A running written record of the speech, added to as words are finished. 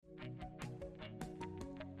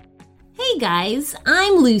Hey guys,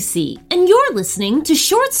 I'm Lucy, and you're listening to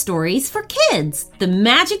Short Stories for Kids, the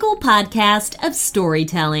magical podcast of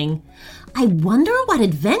storytelling. I wonder what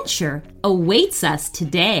adventure awaits us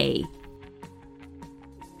today.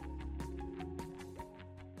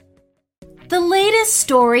 The latest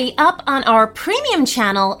story up on our premium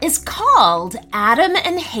channel is called Adam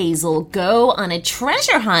and Hazel Go on a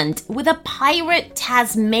Treasure Hunt with a Pirate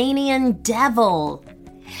Tasmanian Devil.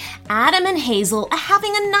 Adam and Hazel are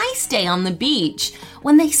having a nice day on the beach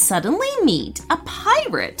when they suddenly meet a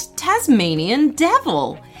pirate Tasmanian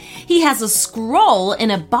Devil. He has a scroll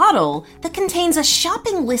in a bottle that contains a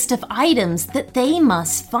shopping list of items that they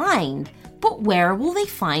must find. But where will they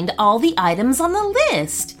find all the items on the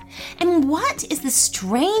list? And what is the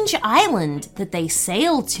strange island that they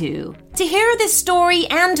sail to? To hear this story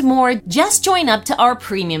and more, just join up to our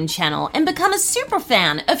premium channel and become a super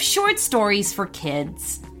fan of Short Stories for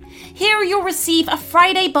Kids. Here you'll receive a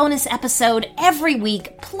Friday bonus episode every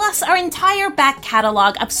week, plus our entire back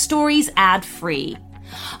catalog of stories ad-free.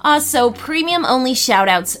 Also, premium-only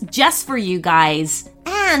shoutouts just for you guys,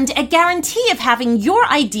 and a guarantee of having your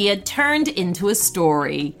idea turned into a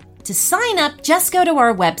story. To sign up, just go to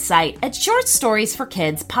our website at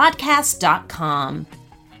shortstoriesforkidspodcast.com.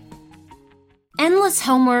 Endless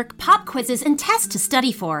homework, pop quizzes, and tests to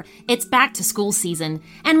study for. It's back to school season,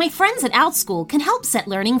 and my friends at OutSchool can help set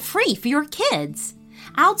learning free for your kids.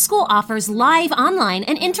 OutSchool offers live, online,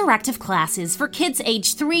 and interactive classes for kids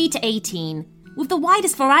aged 3 to 18. With the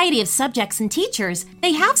widest variety of subjects and teachers,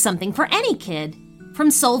 they have something for any kid. From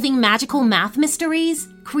solving magical math mysteries,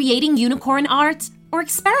 creating unicorn art, or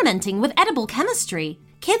experimenting with edible chemistry,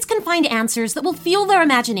 kids can find answers that will fuel their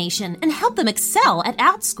imagination and help them excel at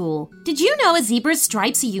OutSchool. Did you know a zebra's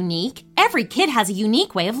stripes are unique? Every kid has a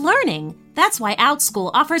unique way of learning. That's why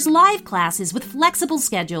OutSchool offers live classes with flexible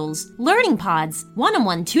schedules, learning pods,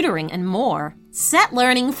 one-on-one tutoring, and more. Set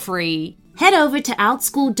learning free. Head over to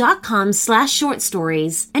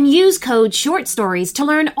outschool.com/shortstories and use code SHORTSTORIES to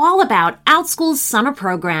learn all about OutSchool's summer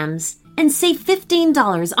programs and save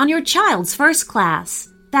 $15 on your child's first class.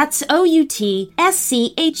 That's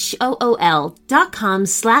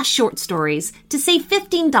outschool.com/shortstories to save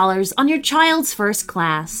 $15 on your child's first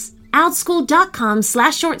class.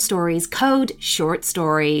 outschool.com/shortstories, code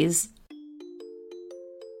SHORTSTORIES.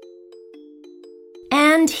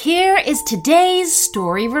 And here is today's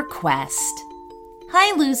story request.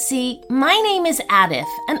 Hi, Lucy. My name is Adith,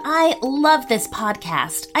 and I love this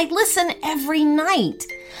podcast. I listen every night.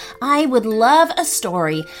 I would love a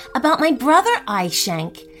story about my brother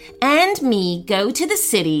Aishank and me go to the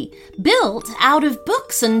city, built out of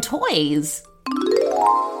books and toys.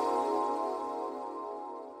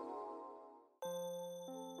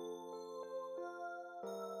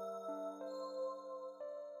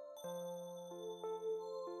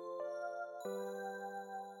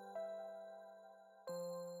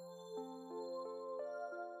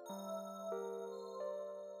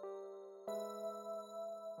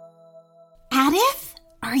 Adith,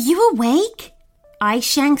 are you awake?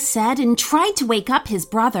 Aishank said and tried to wake up his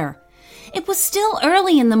brother. It was still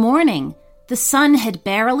early in the morning. The sun had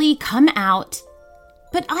barely come out.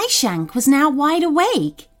 But Aishank was now wide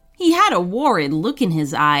awake. He had a worried look in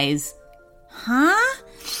his eyes. Huh?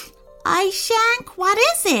 Aishank, what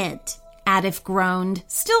is it? Adith groaned,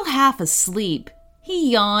 still half asleep.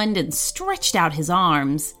 He yawned and stretched out his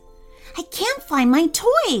arms. I can't find my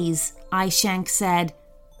toys, Aishank said.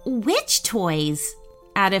 Which toys?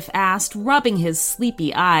 Adith asked, rubbing his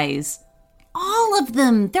sleepy eyes. All of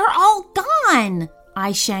them! They're all gone!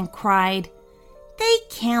 Aishank cried. They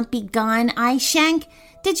can't be gone, Aishank.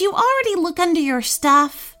 Did you already look under your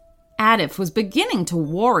stuff? Adith was beginning to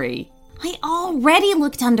worry. I already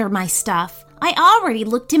looked under my stuff. I already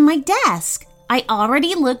looked in my desk. I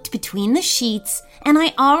already looked between the sheets, and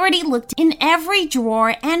I already looked in every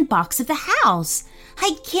drawer and box of the house.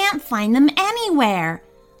 I can't find them anywhere.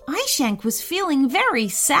 Aishank was feeling very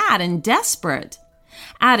sad and desperate.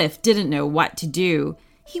 Adith didn't know what to do.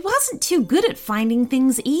 He wasn't too good at finding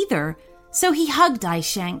things either, so he hugged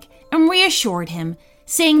Aishank and reassured him,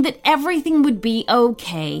 saying that everything would be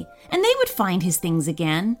okay and they would find his things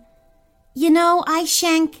again. You know,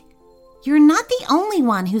 Aishank, you're not the only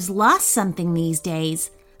one who's lost something these days.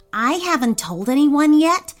 I haven't told anyone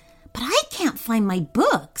yet, but I can't find my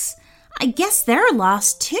books. I guess they're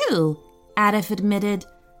lost too, Adith admitted.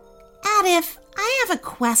 Adith, I have a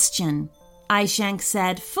question, Aishank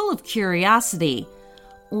said, full of curiosity.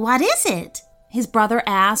 What is it? His brother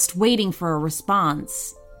asked, waiting for a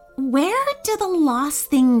response. Where do the lost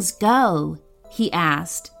things go? He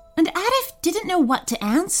asked, and Adith didn't know what to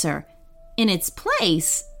answer. In its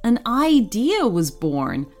place, an idea was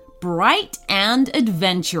born. bright and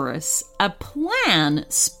adventurous. A plan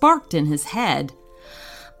sparked in his head.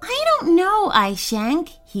 "I don't know, Aishank,"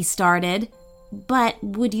 he started. "But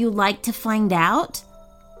would you like to find out?"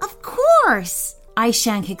 "Of course,"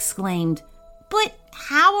 Aishank exclaimed. "But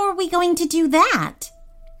how are we going to do that?"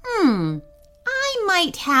 I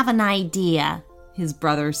might have an idea," his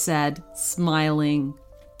brother said, smiling.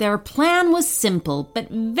 Their plan was simple but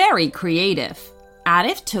very creative.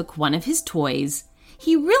 Adith took one of his toys.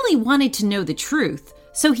 He really wanted to know the truth,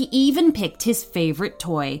 so he even picked his favorite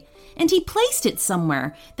toy, and he placed it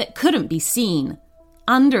somewhere that couldn't be seen,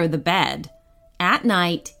 under the bed. At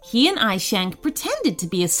night, he and Aishank pretended to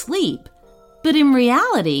be asleep, but in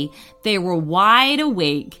reality, they were wide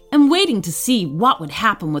awake and waiting to see what would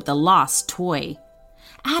happen with the lost toy.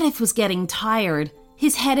 Adith was getting tired.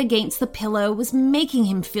 His head against the pillow was making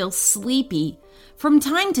him feel sleepy. From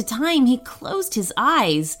time to time, he closed his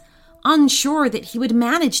eyes, unsure that he would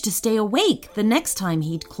manage to stay awake the next time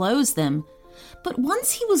he'd close them. But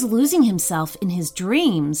once he was losing himself in his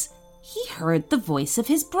dreams, he heard the voice of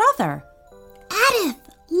his brother. "Adith,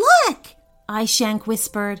 look!" Aishank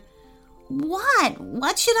whispered.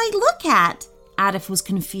 What should I look at?" Adith was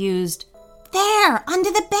confused. "There, under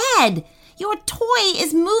the bed! Your toy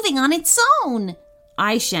is moving on its own!"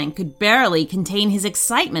 Aishank could barely contain his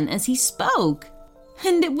excitement as he spoke.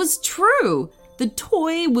 And it was true. The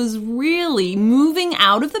toy was really moving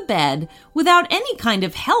out of the bed without any kind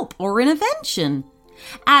of help or intervention.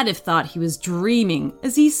 Adith thought he was dreaming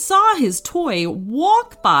as he saw his toy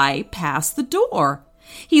walk by past the door.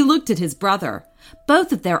 He looked at his brother,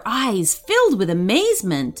 both of their eyes filled with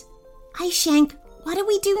amazement. "Aishank, what do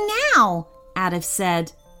we do now?" Adith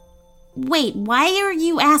said. "Wait, why are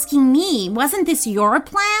you asking me? Wasn't this your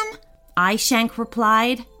plan?" Aishank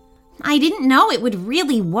replied. "I didn't know it would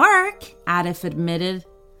really work," Adith admitted.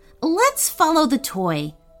 "Let's follow the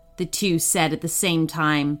toy," the two said at the same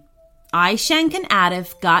time. Aishank and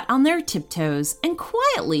Adith got on their tiptoes and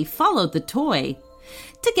quietly followed the toy.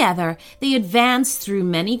 Together, they advanced through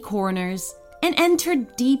many corners and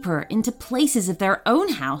entered deeper into places of their own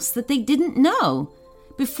house that they didn't know.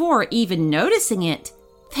 Before even noticing it,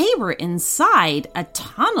 they were inside a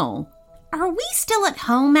tunnel. "Are we still at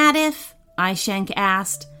home, Adith?" Aishank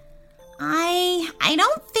asked. I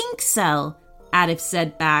don't think so," Adith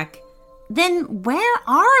said back. "Then where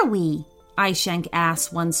are we?" Aishank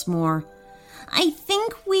asked once more. "I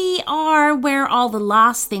think we are where all the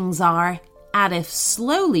lost things are," Adith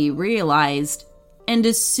slowly realized. And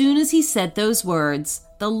as soon as he said those words,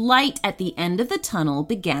 the light at the end of the tunnel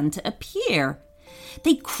began to appear.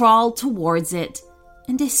 They crawled towards it,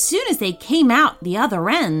 and as soon as they came out the other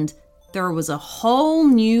end, there was a whole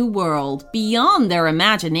new world beyond their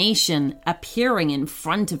imagination appearing in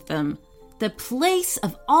front of them. The place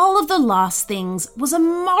of all of the lost things was a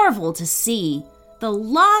marvel to see. The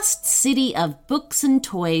lost city of books and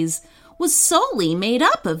toys was solely made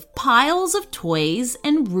up of piles of toys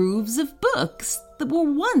and roofs of books that were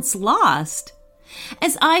once lost.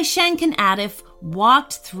 As Aishank and Adith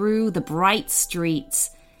walked through the bright streets,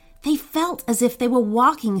 they felt as if they were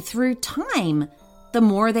walking through time. The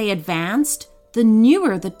more they advanced, the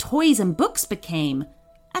newer the toys and books became.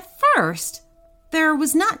 At first, there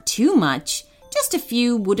was not too much, just a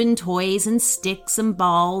few wooden toys and sticks and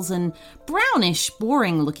balls and brownish,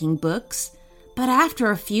 boring-looking books. But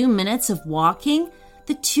after a few minutes of walking,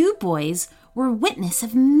 the two boys were witness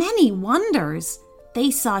of many wonders. They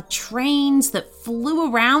saw trains that flew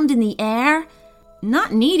around in the air,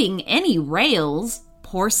 not needing any rails.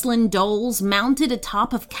 Porcelain dolls mounted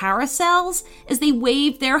atop of carousels as they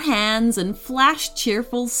waved their hands and flashed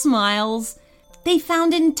cheerful smiles. They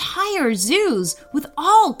found entire zoos with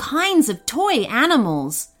all kinds of toy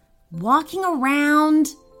animals, walking around,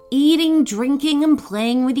 eating, drinking, and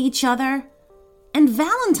playing with each other. And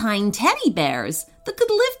Valentine teddy bears that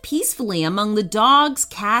could live peacefully among the dogs,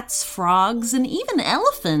 cats, frogs, and even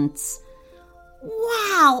elephants.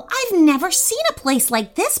 "Wow, I've never seen a place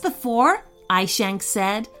like this before," Aishank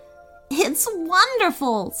said. "It's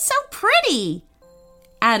wonderful, so pretty."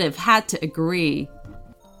 Adith had to agree.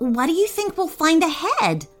 "What do you think we'll find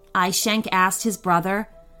ahead?" Aishank asked his brother.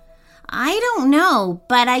 "I don't know,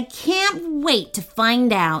 but I can't wait to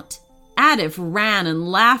find out." Adith ran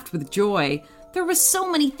and laughed with joy. There were so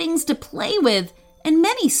many things to play with and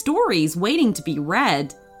many stories waiting to be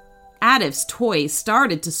read. Adith's toy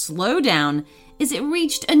started to slow down as it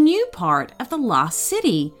reached a new part of the lost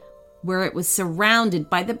city, where it was surrounded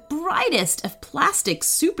by the brightest of plastic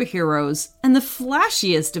superheroes and the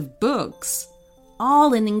flashiest of books,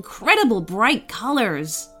 all in incredible bright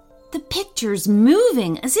colors. The pictures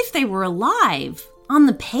moving as if they were alive on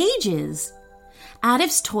the pages.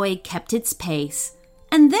 Adith's toy kept its pace,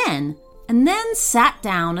 and then sat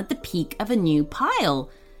down at the peak of a new pile.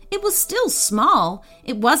 It was still small.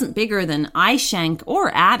 It wasn't bigger than Aishank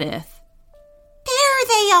or Adith. "There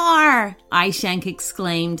they are!" Aishank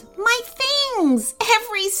exclaimed. "My things!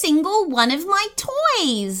 Every single one of my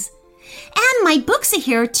toys! And my books are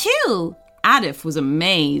here too!" Adith was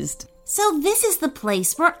amazed. "So this is the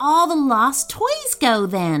place where all the lost toys go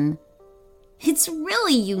then?" "It's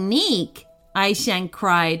really unique," Aishank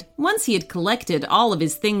cried once he had collected all of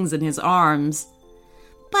his things in his arms.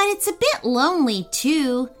 "But it's a bit lonely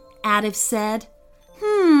too," Adith said.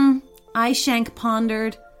 Aishank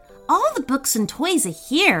pondered. "All the books and toys are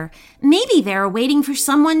here. Maybe they're waiting for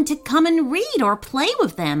someone to come and read or play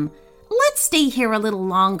with them. Let's stay here a little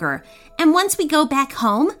longer, and once we go back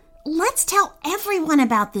home, let's tell everyone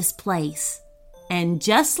about this place." And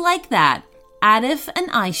just like that, Adith and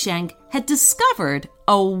Aishank had discovered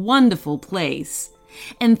a wonderful place.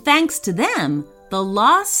 And thanks to them, the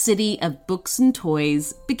lost city of books and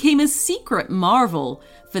toys became a secret marvel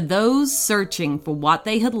for those searching for what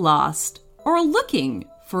they had lost or looking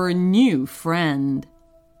for a new friend.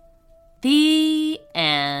 The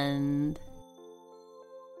end.